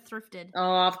that you've ever thrifted?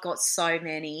 Oh, I've got so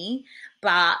many,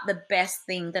 but the best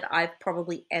thing that I've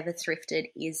probably ever thrifted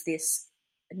is this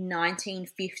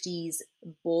 1950s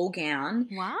ball gown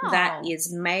that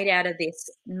is made out of this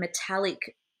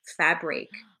metallic fabric.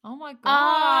 Oh my god!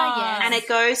 Oh, yes. And it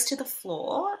goes to the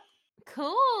floor.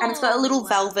 Cool. And it's got a little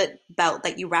velvet belt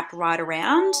that you wrap right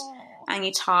around and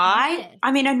you tie. Yes.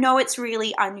 I mean, I know it's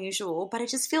really unusual, but it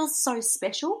just feels so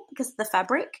special because of the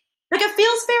fabric. Like it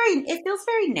feels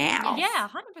very now. Yeah,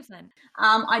 100%.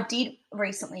 I did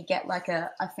recently get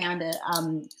I found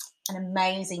an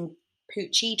amazing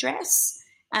Poochie dress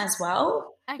as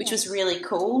well, which was really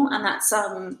cool. And that's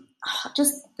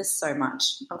there's so much.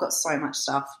 I've got so much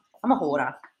stuff. I'm a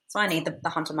hoarder, so I need the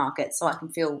hunter market so I can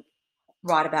feel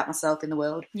right about myself in the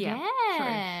world. Yeah.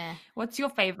 True. What's your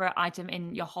favourite item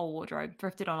in your whole wardrobe,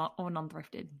 thrifted or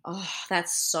non-thrifted? Oh,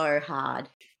 that's so hard.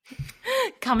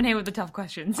 Coming here with the tough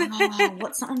questions.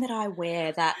 What's something that I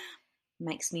wear that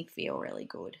makes me feel really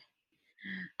good?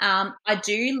 I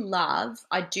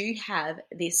do have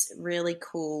this really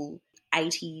cool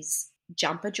 80s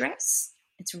jumper dress.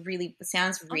 It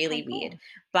sounds really weird,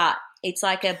 but it's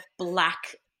like a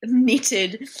black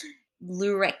knitted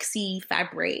lurexy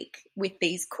fabric with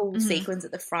these cool sequins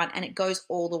at the front, and it goes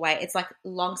all the way. It's like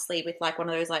long sleeve with like one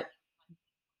of those like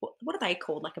what are they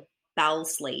called? Like a bell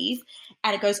sleeve,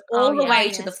 and it goes all the way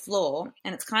to the floor,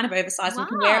 and it's kind of oversized. You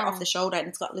can wear it off the shoulder, and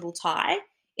it's got a little tie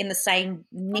in the same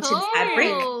knitted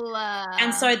fabric.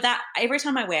 And so that every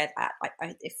time I wear that,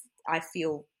 I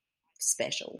feel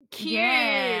special. Cute.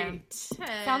 Yeah.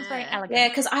 Sounds very elegant. Yeah,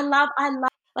 because I love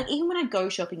like even when I go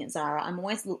shopping at Zara, I'm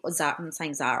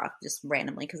saying Zara just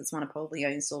randomly because it's one of probably the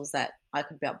only stores that I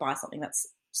could buy something that's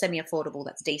semi-affordable,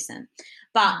 that's decent.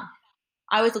 But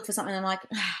I always look for something and I'm like,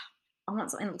 I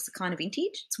want something that looks kind of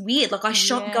vintage. It's weird. Like I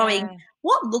shop going,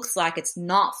 what looks like it's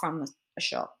not from a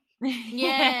shop?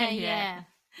 Yeah.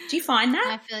 Do you find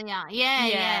that? I feel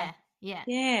yeah.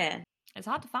 Yeah. It's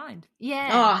hard to find. Yeah.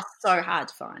 Oh, it's so hard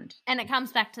to find. And it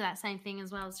comes back to that same thing as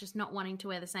well. It's just not wanting to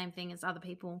wear the same thing as other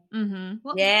people. Mm-hmm.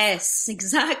 Yes,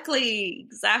 exactly.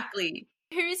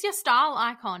 Who's your style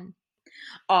icon?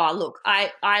 Oh, look,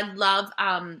 I love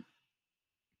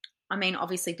I mean,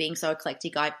 obviously being so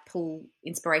eclectic, I pull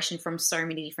inspiration from so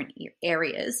many different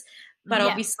areas. But Yeah.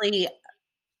 obviously,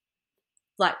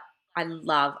 like, I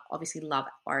obviously love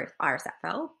Iris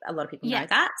Apfel. A lot of people know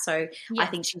that. So I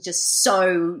think she's just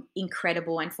so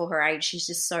incredible. And for her age, she's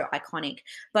just so iconic.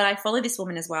 But I follow this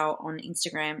woman as well on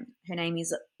Instagram. Her name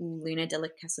is Luna Della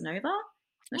Casanova.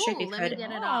 I'm not sure if you've heard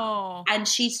get it. it up. And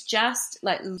she's just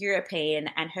like European,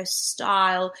 and her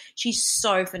style, she's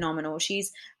so phenomenal.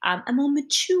 She's a more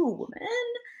mature woman,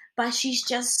 but she's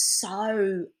just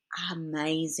so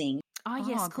amazing. Oh,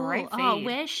 yes, cool. great Oh, feed.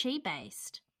 where's she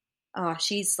based? Oh,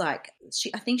 she's like,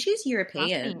 I think she's Must be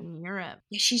European. in Europe.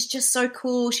 Yeah, she's just so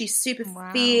cool. She's super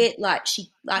Wow. fit. Like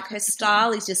her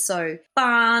style is just so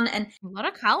fun. And A lot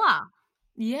of colour.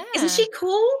 Yeah. isn't she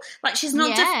cool? Like, she's not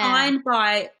Yeah. defined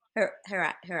by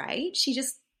her age. She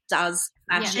just does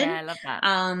fashion. Yeah, I love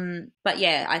that. But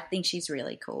yeah, I think she's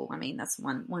really cool. I mean, that's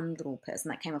one little person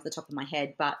that came off the top of my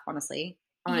head. But honestly,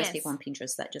 I know people on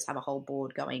Pinterest that just have a whole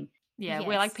board going. Yeah,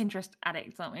 we're like Pinterest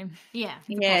addicts, aren't we? Yeah.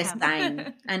 Yeah,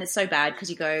 same. And it's so bad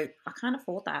because you go, I can't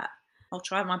afford that. I'll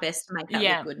try my best to make that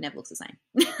look good. Never looks the same.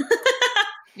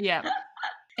 Yeah.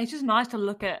 It's just nice to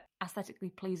look at aesthetically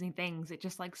pleasing things. It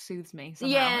just like soothes me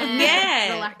somehow.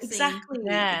 Yeah, Relaxing. exactly.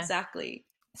 Yeah. Exactly.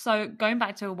 So going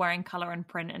back to wearing colour and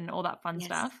print and all that fun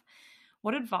stuff,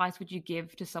 what advice would you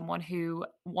give to someone who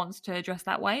wants to dress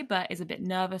that way but is a bit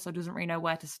nervous or doesn't really know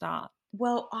where to start?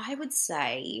 Well, I would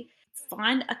say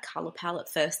find a colour palette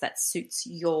first that suits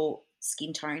your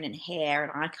skin tone and hair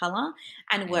and eye colour,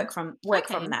 and work from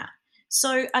that.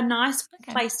 So a nice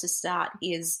place to start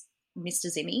is Mr.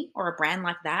 Zimmy or a brand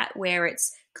like that, where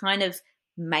it's kind of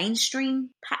mainstream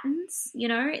patterns, you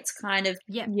know, it's kind of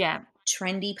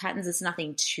trendy patterns. It's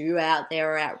nothing too out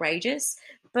there or outrageous.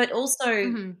 But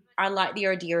also I like the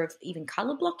idea of even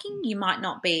colour blocking. You might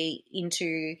not be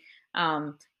into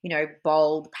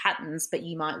bold patterns, but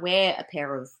you might wear a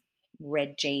pair of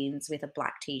red jeans with a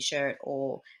black t-shirt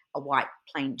or a white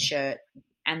plain shirt,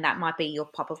 and that might be your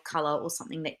pop of colour or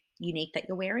something that unique that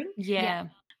you're wearing. Yeah.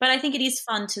 But I think it is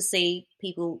fun to see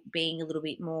people being a little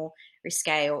bit more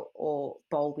risque or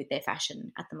bold with their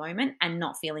fashion at the moment and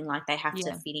not feeling like they have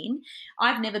to fit in.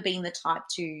 I've never been the type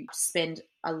to spend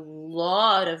a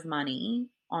lot of money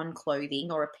on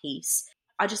clothing or a piece.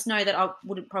 I just know that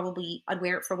I'd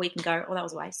wear it for a week and go, oh, that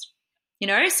was a waste. You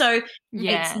know, so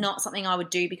it's not something I would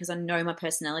do because I know my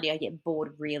personality. I get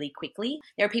bored really quickly.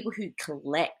 There are people who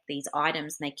collect these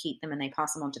items and they keep them and they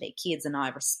pass them on to their kids, and I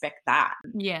respect that.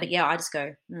 Yeah. But I just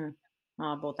go,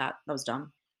 I bought that. That was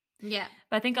dumb. Yeah.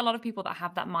 But I think a lot of people that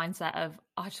have that mindset of,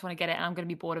 I just want to get it and I'm going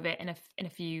to be bored of it in a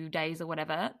few days or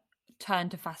whatever, turn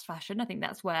to fast fashion. I think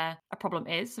that's where a problem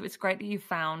is. So it's great that you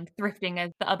found thrifting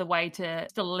as the other way to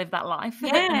still live that life.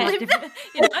 Yeah,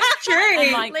 true.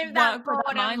 And like live that work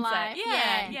with that boredom mindset. life.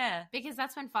 Yeah. Because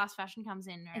that's when fast fashion comes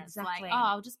in. Where Exactly. It's like, oh,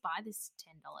 I'll just buy this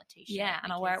 $10 t-shirt. Yeah,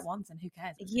 and I'll wear it once and who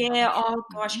cares? Yeah, oh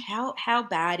gosh, how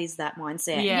bad is that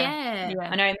mindset? Yeah.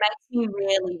 I know, it makes me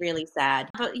really, really sad.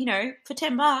 But, for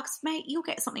 $10, mate, you'll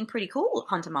get something pretty cool at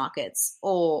Hunter Markets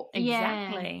or...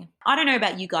 Exactly. I don't know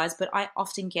about you guys, but I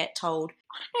often get told,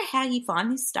 I don't know how you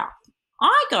find this stuff.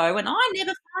 I go and I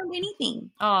never find anything.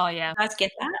 Oh, yeah. You guys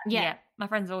get that? Yeah. My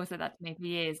friends always said that to me for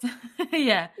years.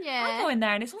 Yeah. I go in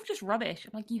there and it's all just rubbish.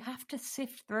 I'm like, you have to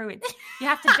sift through it. You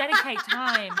have to dedicate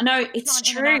time. No, it's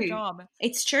true. Job.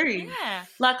 It's true. Yeah.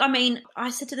 Like, I mean,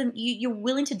 I said to them, you're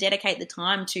willing to dedicate the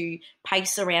time to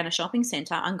pace around a shopping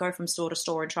centre and go from store to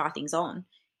store and try things on.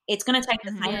 It's going to take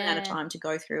the same amount of time to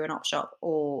go through an op shop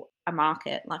or a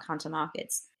market like Hunter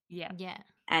Markets. Yeah.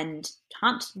 And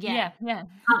hunt. Yeah.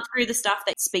 Hunt through the stuff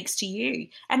that speaks to you.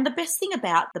 And the best thing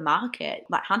about the market,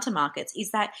 like Hunter Markets,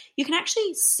 is that you can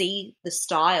actually see the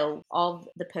style of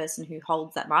the person who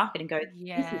holds that market and go,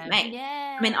 this is me.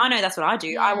 Yeah. I mean, I know that's what I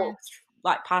do. I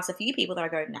walk past a few people that I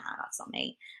go, nah, that's not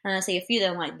me. And I see a few that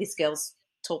I'm like, this girl's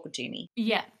talking to me.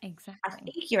 Yeah, exactly. I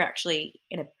think you're actually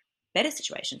in a better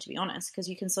situation, to be honest, because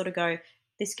you can sort of go,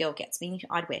 this girl gets me.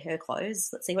 I'd wear her clothes.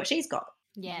 Let's see what she's got.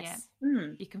 Yes.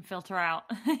 You can filter out.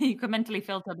 You can mentally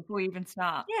filter before you even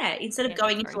start. Yeah, instead of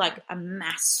going into like a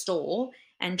mass store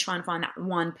and trying to find that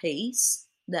one piece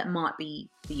that might be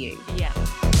for you. Yeah.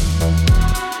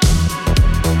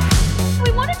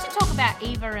 We wanted to talk about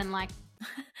Eva and like...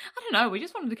 I don't know. We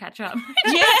just wanted to catch up.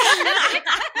 Yeah.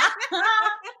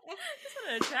 Just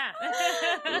wanted to chat.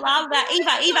 Love that.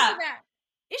 Eva.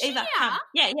 Is she Eva, here? come.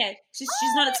 Yeah. She's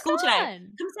not at school today.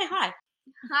 Come say hi.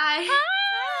 Hi.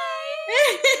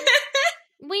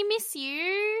 We miss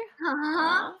you.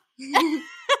 Aww.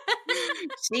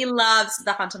 She loves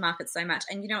the Hunter Market so much.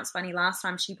 And you know what's funny? Last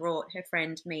time she brought her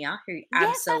friend Mia, who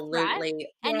Yes, that's right. absolutely...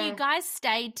 And Yeah. you guys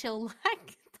stayed till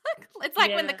like it's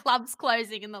like when the Yeah. club's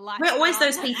closing and the lights. We're are always on.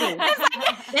 those people.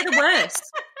 They're the worst.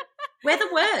 We're the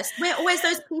worst. We're always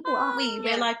those people, aren't we? Yeah.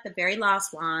 We're like the very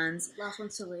last ones. Last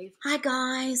ones to leave. Hi,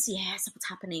 guys. Yes, what's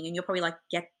happening? And you're probably like,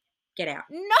 get out.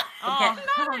 No,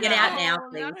 Get out now,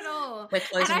 not please. at all. We're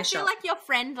closing and I the feel shop. like your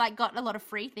friend like got a lot of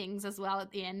free things as well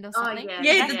at the end or Oh, something. yeah.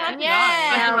 Yeah, That's the- quite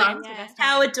yeah. nice. Yeah.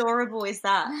 How adorable is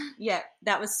that? Yeah,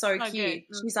 that was so So cute.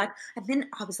 good. She's like, and then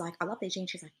I was like, I love these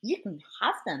jeans. She's like, you can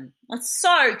have them. That's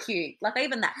so cute. Like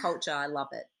even that culture, I love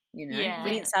it. You know, Yeah.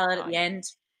 we didn't sell it at the Oh, yeah. end.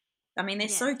 I mean, they're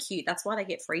Yeah. so cute. That's why they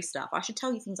get free stuff. I should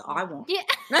tell you things I want. Yeah.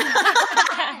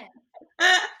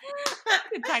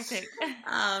 Good tactic.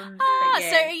 But So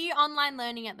yeah. are you online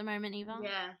learning at the moment, Eva? Yeah.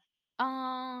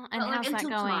 Oh, and But, like, how's that until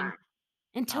going? tomorrow.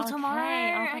 Until Okay.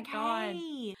 tomorrow. Oh, thank God.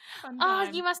 Okay. Fun Oh,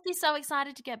 time. you must be so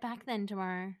excited to get back then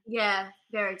tomorrow. Yeah.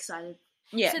 Very excited.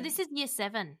 Yeah. So this is year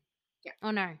 7. Yeah.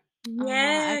 Oh no.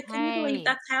 Yeah, can you okay. believe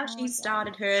that's how Oh she my God.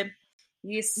 started her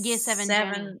year Year seven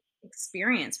journey.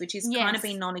 experience, which is kind of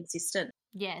Yes. been non-existent.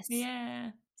 Yes.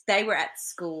 Yeah. They were at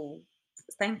school.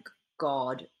 Thank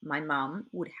God my mum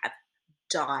would have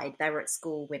died. They were at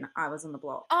school when I was on the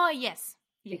block Oh yes.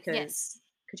 because Yes.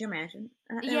 could you imagine?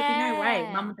 There would be no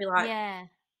way. Mum would be like, yeah.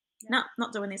 no,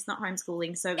 not doing this, not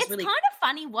homeschooling. So it was It's really... kind of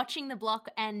funny watching the block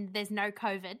and there's no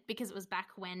COVID because it was back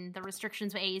when the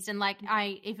restrictions were eased. And like,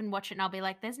 I even watch it and I'll be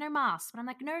like, there's no mask. But I'm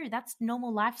like, no, that's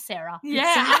normal life, Sarah.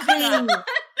 Yeah. Exactly.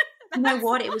 You know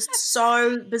what? It was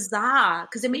so bizarre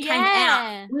because then we came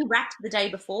Yeah. out. We wrapped the day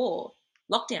before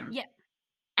lockdown. Yeah.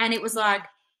 And it was Yeah. like,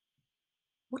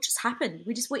 what just happened?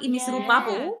 We just were in this little Yeah.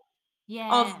 bubble Yeah.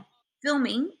 of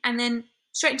filming and then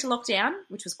straight into lockdown,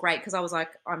 which was great because I was like,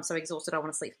 I'm so exhausted. I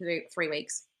want to sleep for 3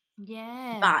 weeks.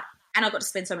 yeah. And I got to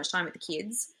spend so much time with the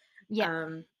kids. yeah.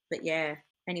 But yeah.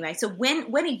 Anyway, so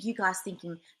when are you guys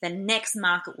thinking the next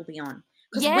market will be on?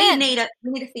 Because Yeah. we need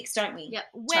a fix, don't we? Yep.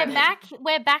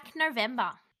 We're back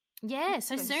November. Yeah,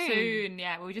 so soon.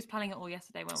 Yeah, we were just planning it all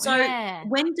yesterday, weren't we? So Yeah.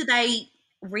 when do they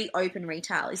reopen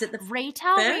retail? Is it the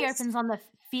Retail first? reopens on the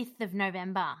 5th of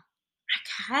November.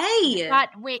 Okay? But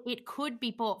it could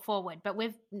be brought forward, but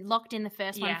we've locked in the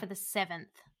first one Yeah. for the 7th.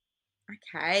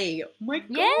 Okay. Oh my God.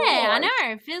 Yeah, I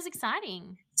know. It feels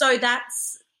exciting. So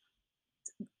that's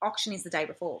auction is the day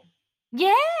before.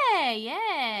 Yeah,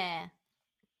 yeah.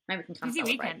 Maybe we can come Busy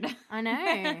celebrate. weekend. I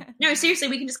know. No, seriously,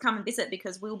 we can just come and visit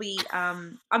because we'll be.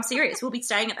 I'm serious. We'll be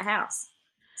staying at the house,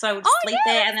 so we'll just sleep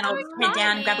there, and then I'll head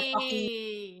down and grab a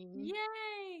coffee.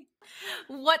 Yay!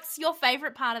 What's your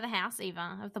favourite part of the house,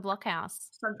 Eva, of the blockhouse?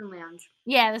 Sunken Lounge.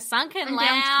 Yeah, the sunken And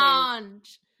downstairs.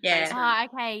 lounge. Yeah, Oh,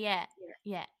 okay,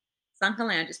 yeah. Sunken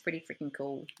Lounge is pretty freaking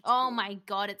cool. Oh my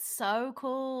God, it's so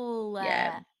cool.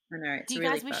 Yeah, I know. It's Do you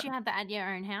really guys wish fun. you had that at your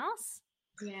own house?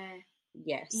 Yeah.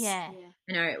 Yes. Yeah.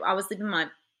 I know. I was living my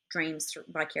dreams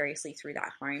vicariously through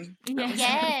that home.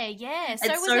 Yeah, yeah. So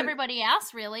It's was so- everybody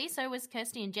else, really. So was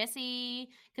Kirsty and Jesse,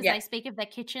 because Yeah. they speak of their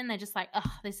kitchen. They're just like,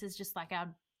 oh, this is just like our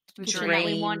The kitchen that we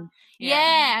dream. want. Yeah.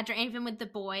 Yeah, our dream, even with the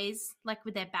boys, like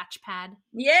with their batch pad.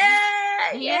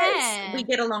 Yeah, yes. Yeah. We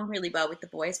get along really well with the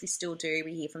boys. We still do.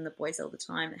 We hear from the boys all the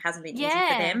time. It hasn't been easy for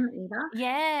Yeah. them either.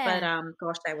 Yeah. But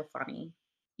gosh, they were funny.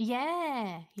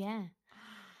 Yeah, yeah.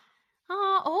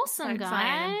 Oh, awesome, So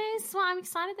exciting. guys. Well, I'm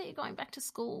excited that you're going back to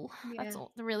school. That's Yeah.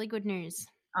 all the really good news.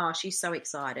 Oh, she's so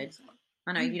excited.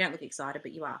 I know you don't look excited,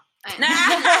 but you are.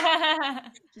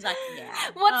 I- She's like, yeah.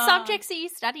 What Oh. subjects are you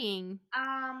studying?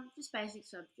 Just basic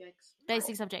subjects.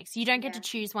 Basic subjects. You don't get to Yeah.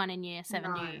 choose one in year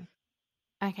 7, do No. you?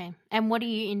 Okay. And what are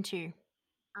you into?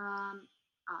 Art.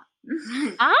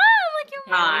 Ah, like your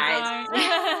Right.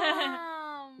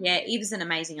 mom. Yeah, Eve's an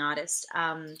amazing artist.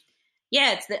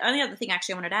 Yeah, it's the only other thing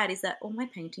actually I wanted to add is that all my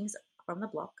paintings from the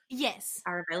block Yes.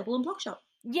 are available in Block Shop.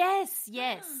 Yes,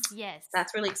 yes, yes.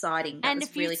 That's really exciting. That and was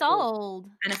a few really cool.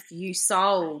 sold. And a few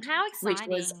sold. How Which exciting.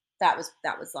 was that was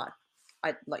like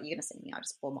you're gonna see me. I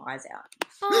just pull my eyes out.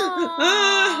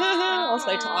 Aw. I was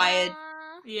so tired.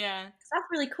 Yeah. That's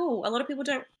really cool. A lot of people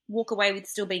don't walk away with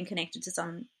still being connected to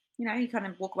some. You know, you kind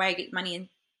of walk away, get your money, and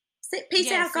peace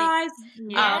Yeah, out, see- guys.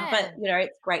 Yeah. But you know,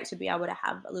 it's great to be able to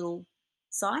have a little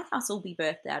side hustle be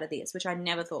birthed out of this, which I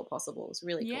never thought possible. It's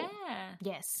really cool. Yeah.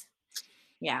 Yes.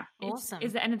 Yeah. Awesome.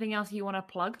 Is there anything else you want to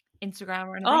plug? Instagram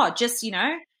or anything? Oh, just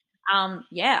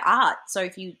art. So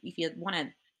if you want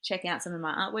to check out some of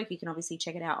my artwork, you can obviously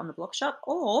check it out on the Block Shop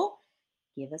or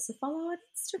give us a follow on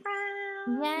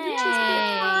Instagram. Which is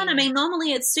really fun. I Yay. mean,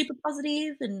 normally it's super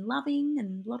positive and loving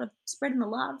and a lot of spreading the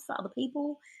love for other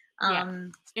people.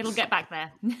 It'll get back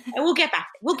there. We'll get back.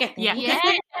 We'll get there. Yeah. We'll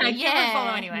get there. Yeah.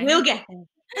 Follow anyway. We'll get there.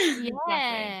 Yeah.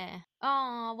 Exactly.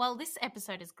 Oh, well, this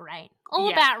episode is great. All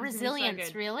Yeah, about this is so resilience,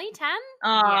 good. really, Tan?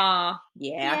 Oh,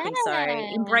 yeah, I think so.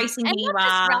 Yeah. Embracing And who you not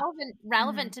just are.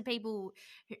 relevant to people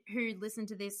who listen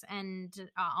to this and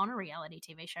are on a reality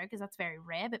TV show, because that's very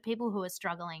rare, but people who are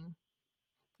struggling,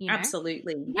 you know,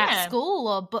 Absolutely. Yeah. at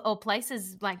school or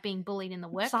places, like being bullied in the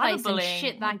workplace and Cyberbullying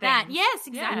shit like and that. things. Yes,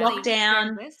 Yeah. exactly.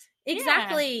 Lockdown.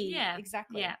 Exactly. Yeah.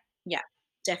 Exactly. Yeah. You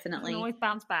Definitely. can always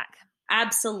bounce back.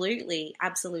 Absolutely.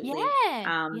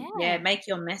 Yeah. Make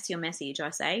your mess your message, I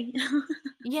say.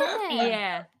 Yeah.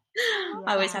 Yeah.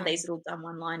 I always have these little dumb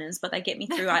one-liners, but they get me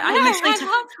through. I literally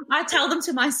I tell them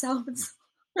to myself.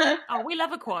 Oh, we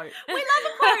love a quote. We love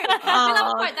a quote. We love a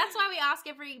Oh. quote. That's why we ask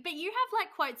but you have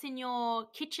like quotes in your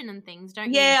kitchen and things,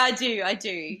 don't you? Yeah, I do,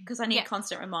 because I need Yeah.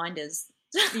 constant reminders.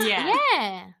 Yeah.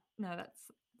 Yeah. No, that's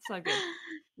so good.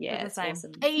 Yeah, the it's same.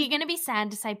 awesome. Are you going to be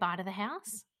sad to say bye to the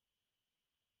house?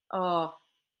 Oh,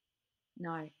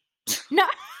 no. No.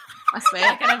 I swear.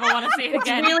 I can never want to see it It's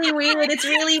again. really weird. It's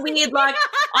really weird. Like,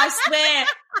 I swear,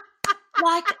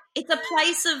 like, it's a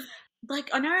place of, like,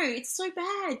 I know, it's so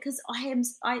bad because I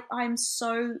am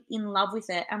so in love with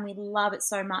it and we love it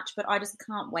so much, but I just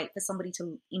can't wait for somebody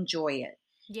to enjoy it,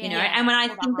 Yeah. you know? And when I all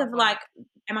that think hard of, work. like,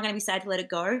 am I going to be sad to let it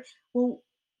go? Well,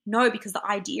 no, because the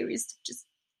idea is to just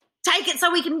take it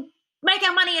so we can make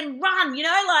our money and run, you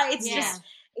know? Like, it's Yeah.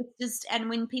 just, and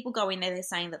when people go in there, they're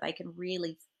saying that they can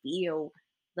really feel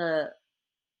the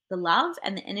love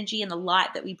and the energy and the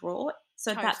light that we brought.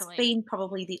 So that's Totally. been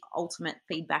probably the ultimate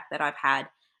feedback that I've had.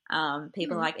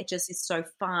 People are like, it just is so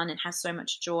fun and has so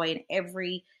much joy,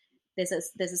 and there's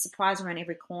a surprise around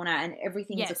every corner, and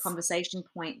everything is Yes. a conversation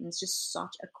point, and it's just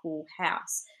such a cool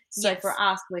house. So Yes. for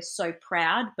us, we're so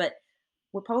proud, but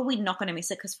we're probably not going to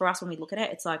miss it, because for us, when we look at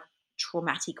it, it's like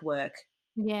traumatic work.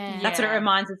 Yeah. That's what it Yeah.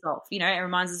 reminds us of. You know, it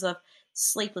reminds us of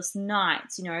sleepless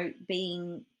nights, you know,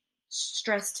 being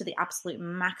stressed to the absolute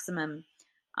maximum.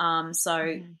 So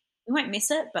Mhm. we won't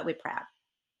miss it, but we're proud.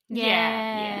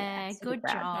 Yeah. so Good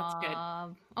proud. job. That's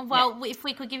good. Oh, well, if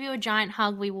we could give you a giant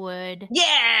hug, we would.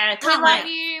 Yeah, We can't love wait.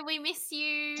 you. We miss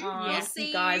you. Oh, We'll yes, see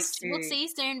you guys We'll too. see you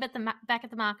soon. But back at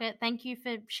the market. Thank you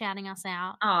for shouting us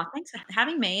out. Oh, thanks for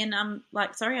having me. And I'm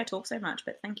like, sorry I talk so much,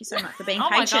 but thank you so much for being Oh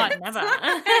my patient. God, never.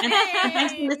 And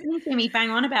thanks for listening to me bang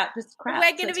on about just crap.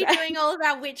 We're going to That's be right. doing all of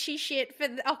our witchy shit for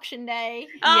the auction day.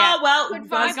 Oh, Yeah. well, Good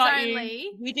guys, vibes got you.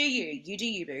 only. you do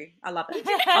you, boo. I love it.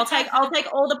 I'll take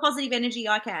all the positive energy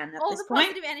I can at All this the point.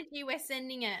 positive energy, we're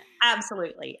sending it.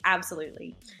 Absolutely.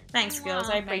 Thanks, girls.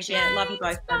 I Wow, appreciate it. Love you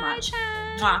both so Bye, much.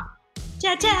 Chan. Mwah.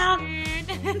 Ciao, ciao.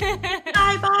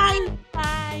 Bye, bye.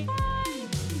 Bye.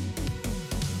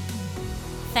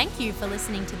 Thank you for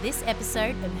listening to this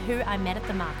episode of Who I Met at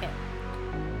the Market.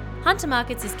 Hunter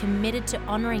Markets is committed to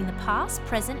honouring the past,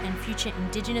 present and future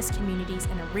Indigenous communities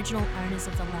and original owners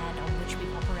of the land on which we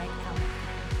operate